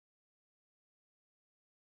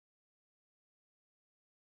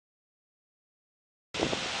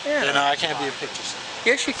Yeah. You know, I can't be a picture.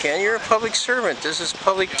 Yes, you can. You're a public servant. This is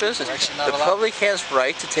public business. The public has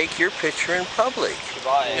right to take your picture in public.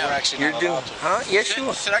 Yeah, we're actually not allowed to. Huh? Yes, you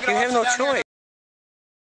are. You have no choice.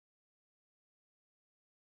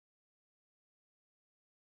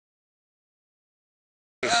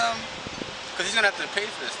 Because he's going to have to pay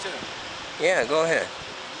for this too. Yeah, go ahead.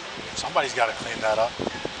 Somebody's got to clean that up.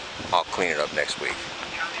 I'll clean it up next week.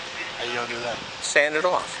 How you going to do that? Sand it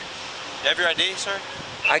off. You have your ID, sir?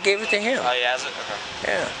 I gave it to him. Oh, he has it?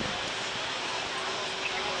 Okay. Yeah.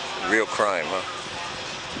 Real crime, huh?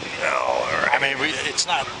 No, all right. I mean, it's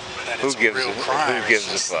not that it's a real crime. Who gives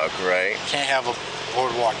a fuck, right? You can't have a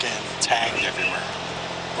boardwalk in tagged everywhere.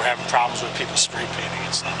 We're having problems with people spray painting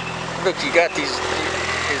and stuff. Look, you got these.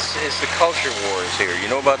 It's the culture wars here. You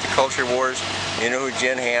know about the culture wars? You know who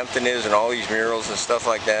Jen Hampton is and all these murals and stuff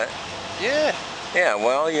like that? Yeah. Yeah,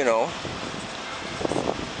 well, you know.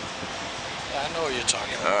 Yeah, I know what you're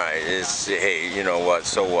talking about. All right, hey, you know what?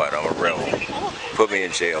 So what? I'm a rebel. Put me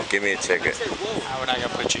in jail. Give me a ticket. We're not going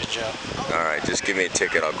to put you in jail. All right, just give me a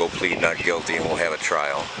ticket. I'll go plead not guilty and we'll have a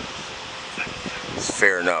trial. It's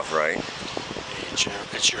fair enough, right?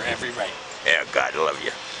 It's your every right. Yeah, God love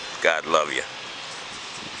you. God love you.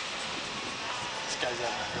 This guy's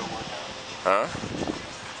having a good workout. Huh?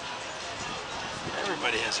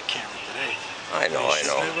 Everybody has a camera today. I know.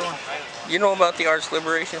 You know about the Arts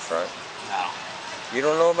Liberation Front? No. You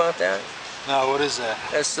don't know about that? No, what is that?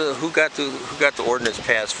 That's who got the ordinance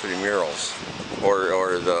passed for the murals,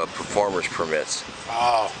 or the performers permits.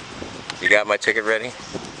 Oh. You got my ticket ready?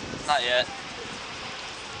 Not yet.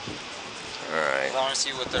 All right. I want to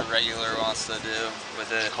see what the regular wants to do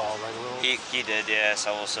with it. Call regular? He did, yes,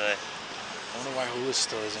 I will say. I wonder why Hula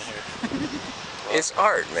still isn't here. It's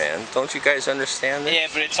art, man. Don't you guys understand this? Yeah,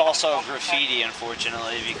 but it's also graffiti,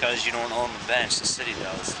 unfortunately, because you don't own the bench. The city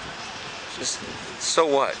does. So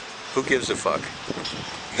what? Who gives a fuck?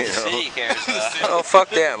 You know? The city cares, Oh, fuck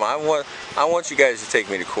them. I want you guys to take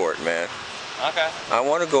me to court, man. Okay. I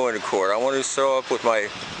want to go into court. I want to show up with my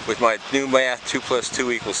new math 2 +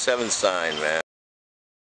 2 = 7 sign, man.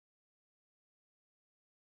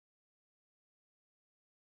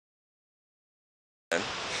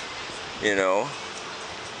 You know.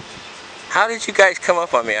 How did you guys come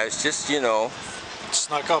up on me? I was just, you know.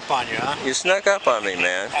 Snuck up on you, huh? You snuck up on me,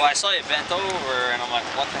 man. Well, I saw you bent over, and I'm like,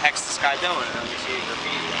 what the heck's this guy doing? And then we see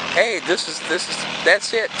graffiti. Hey,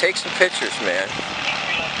 that's it. Take some pictures, man.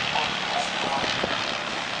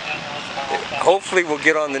 Hopefully we'll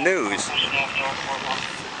get on the news.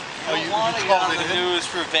 Oh, you want to get on the news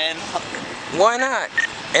for Ben? Why not?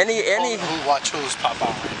 Any. Watch who's pop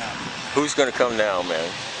out right now. Who's gonna come now, man?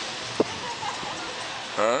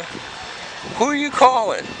 Huh? Who are you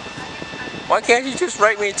calling? Why can't you just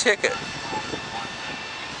write me a ticket?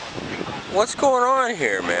 What's going on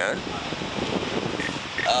here, man?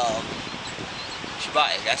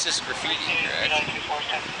 That's just graffiti, right?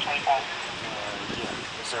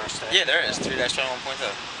 Is there a statute? Yeah, there is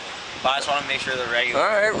 3-21.0. But I just want to make sure they're regular. All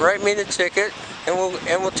right, write me the ticket, and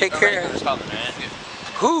we'll take care of it. Coming, man.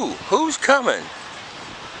 Who? Who's coming?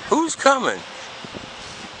 Who's coming?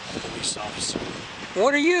 Police officer.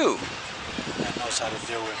 What are you? That knows how to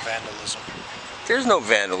deal with vandalism. There's no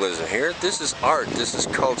vandalism here. This is art. This is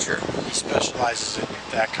culture. He specializes in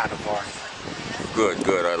that kind of art. Good,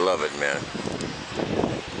 good. I love it, man.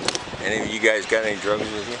 Any of you guys got any drugs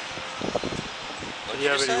with you? Do you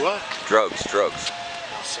have any what? Drugs. No,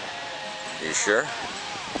 sir. You sure? Do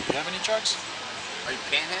you have any drugs? Are you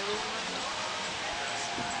panhandling?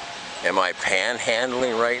 Am I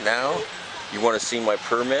panhandling right now? You want to see my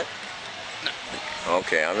permit? No.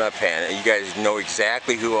 Okay, I'm not panhandling. You guys know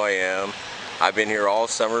exactly who I am. I've been here all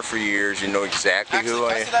summer for years. You know exactly who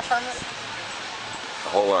I am. Can I see that permit?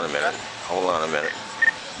 Hold on a minute. Hold on a minute.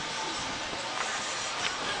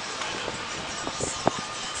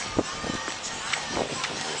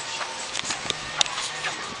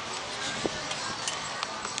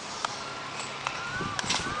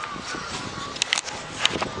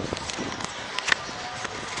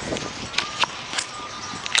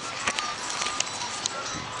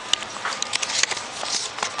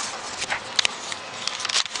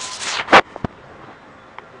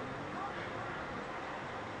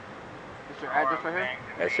 Your address right here?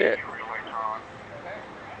 That's it.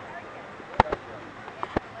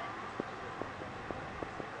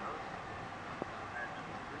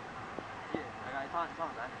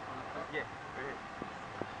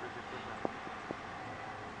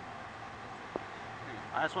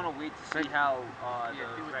 I just want to wait to see how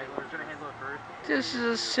the regulars are going to handle it first. This is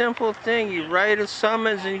a simple thing. You write a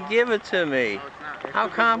summons and give it to me. How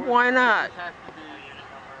come? Why not?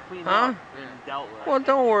 cleaned Huh? up and dealt with. Well,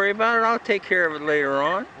 don't worry about it. I'll take care of it later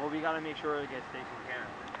on. Well, we gotta make sure it gets taken care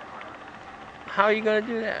of. How are you going to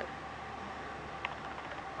do that?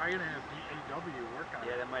 How are you gonna have DPW work on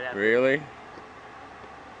Yeah, it? that might have. Really? And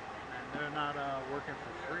they're not working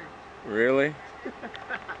for free. Really?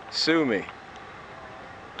 Sue me.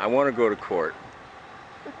 I want to go to court.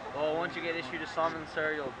 Well, once you get issued a summons,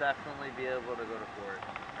 sir, you'll definitely be able to go to court.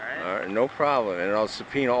 Alright? All right, no problem. And I'll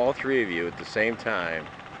subpoena all three of you at the same time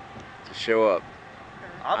to show up.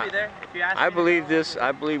 I'll be there. If you ask me I to believe go, this.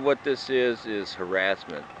 I believe what this is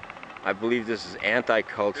harassment. I believe this is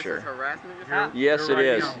anti-culture. This is harassment? Yes, it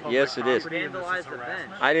is. Yes, it is. Vandalize the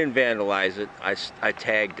bench. I didn't vandalize it. I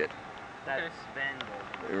tagged it. That's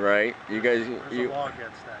vandal. Right? You guys. There's a law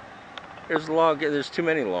against that. There's a law. There's too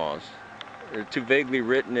many laws. They're too vaguely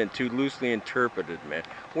written and too loosely interpreted, man.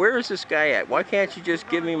 Where is this guy at? Why can't you just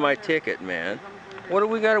give me my ticket, man? What do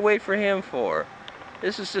we got to wait for him for?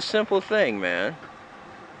 This is a simple thing, man.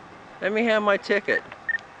 Let me have my ticket.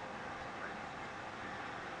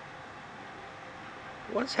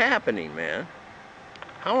 What's happening, man?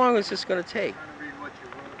 How long is this going to take?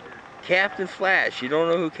 Captain Flash. You don't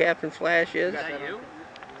know who Captain Flash is? Is that you?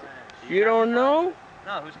 You don't know?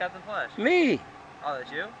 No, who's Captain Flash? Me. Oh,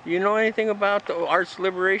 that's you? You know anything about the Arts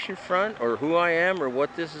Liberation Front or who I am or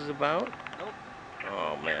what this is about? Nope.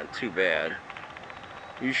 Oh man, too bad.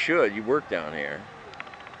 You should. You work down here.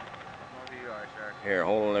 I don't know who you are, sir. Here,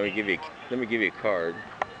 hold on. Let me give you a card.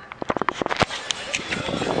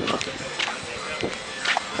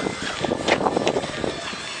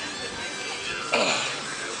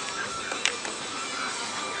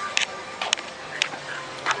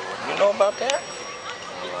 You know about that?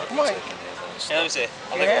 Come on. Yeah, let me see.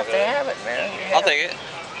 You have to have it, man. I'll take it.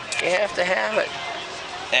 You have to have it.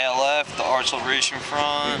 ALF, the Arts Liberation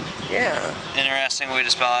Front. Yeah. Interesting way to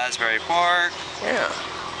spell Asbury Park. Yeah.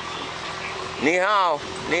 Ni hao.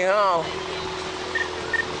 Ni hao.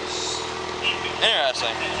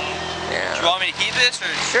 Interesting. Yeah. Do you want me to keep this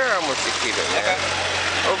or? Sure, I'm going to keep it, man. Okay.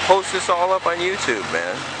 I'll post this all up on YouTube,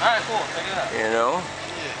 man. Alright, cool. Check it out. You know?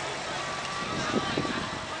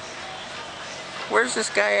 Where's this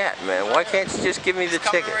guy at, man? Why can't you just give me the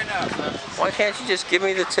ticket? Right now, sir. Why can't you just give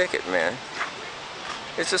me the ticket, man?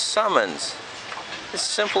 It's a summons. It's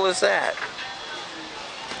simple as that.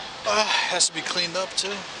 Has to be cleaned up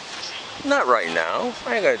too. Not right now.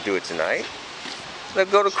 I ain't gonna do it tonight.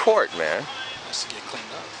 Let's go to court, man. Has to get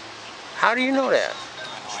cleaned up. How do you know that? I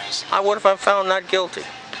know it has to What if I'm found not guilty?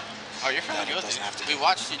 Oh, you're found guilty. doesn't have to We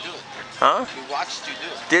watched you do it. Huh? We watched you do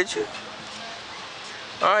it. Did you?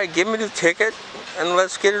 All right, give me the ticket and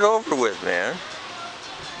let's get it over with, man.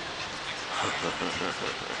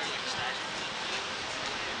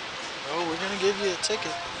 Oh, we're gonna give you a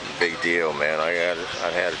ticket. Big deal, man.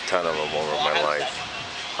 I've had a ton of them over my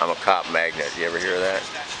life. I'm a cop magnet. You ever hear that?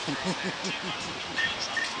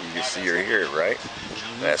 You see, you're here, right?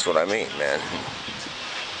 That's what I mean, man.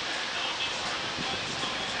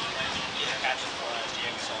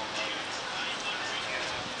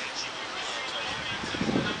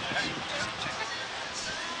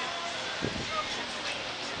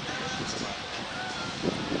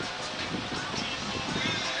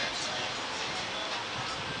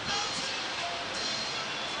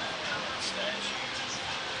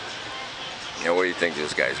 Now, what do you think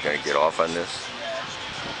this guy's going to get off on this?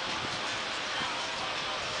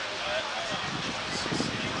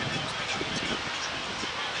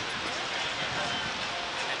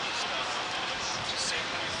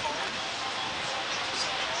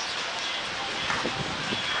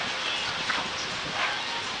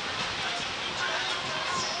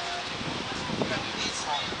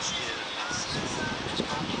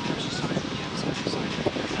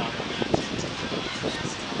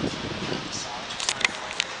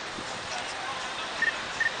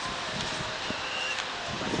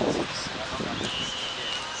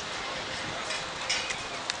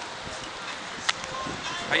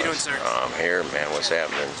 How you doing, sir? I'm here, man. What's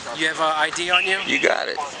happening? You have an ID on you? You got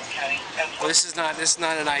it. Well, this is not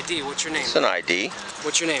an ID. What's your name? It's an ID.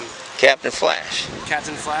 What's your name? Captain Flash.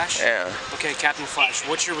 Captain Flash? Yeah. Okay, Captain Flash.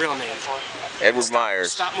 What's your real name? Edward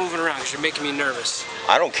Myers. Stop moving around because you're making me nervous.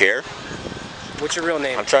 I don't care. What's your real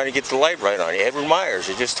name? I'm trying to get the light right on you. Edward Myers.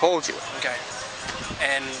 I just told you. Okay.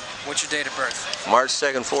 And what's your date of birth? March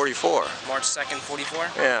 2nd, 44. March 2nd, 44?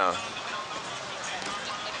 Yeah.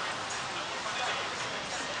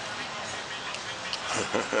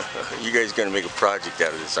 You guys gonna make a project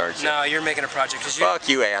out of this, aren't you? No, you're making a project. Cause Fuck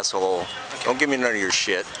you, asshole. Okay. Don't give me none of your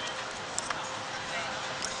shit.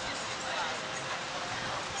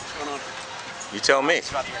 What's going on? You tell me. He's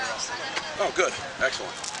about to get arrested. Oh, good.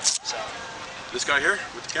 Excellent. So, This guy here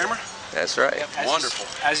with the camera? That's right. As Wonderful.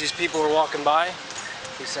 As these people were walking by,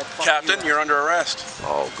 he said, "Fuck Captain, you." you're under arrest.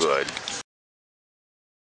 Oh, good.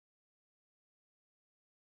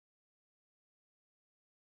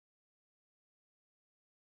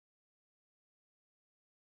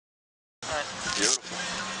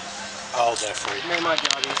 Beautiful. I'll hold that for you. Made my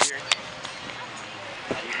job easier.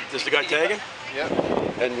 This the guy tagging? Yep.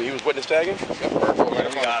 And he was witness tagging? Yep. Purple. Right,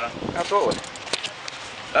 we got him. Absolutely.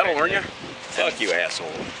 That'll learn you. Fuck you, asshole.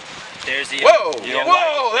 There's the. Whoa! You don't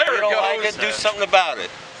Whoa! like it? There You it don't goes. like it? Do something about it.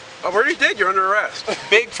 I've already did. You're under arrest.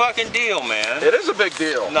 Big fucking deal, man. It is a big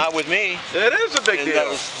deal. Not with me. It is a big And deal. that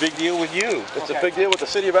was a big deal with you. It's a big deal with the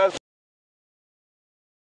city of Asbury.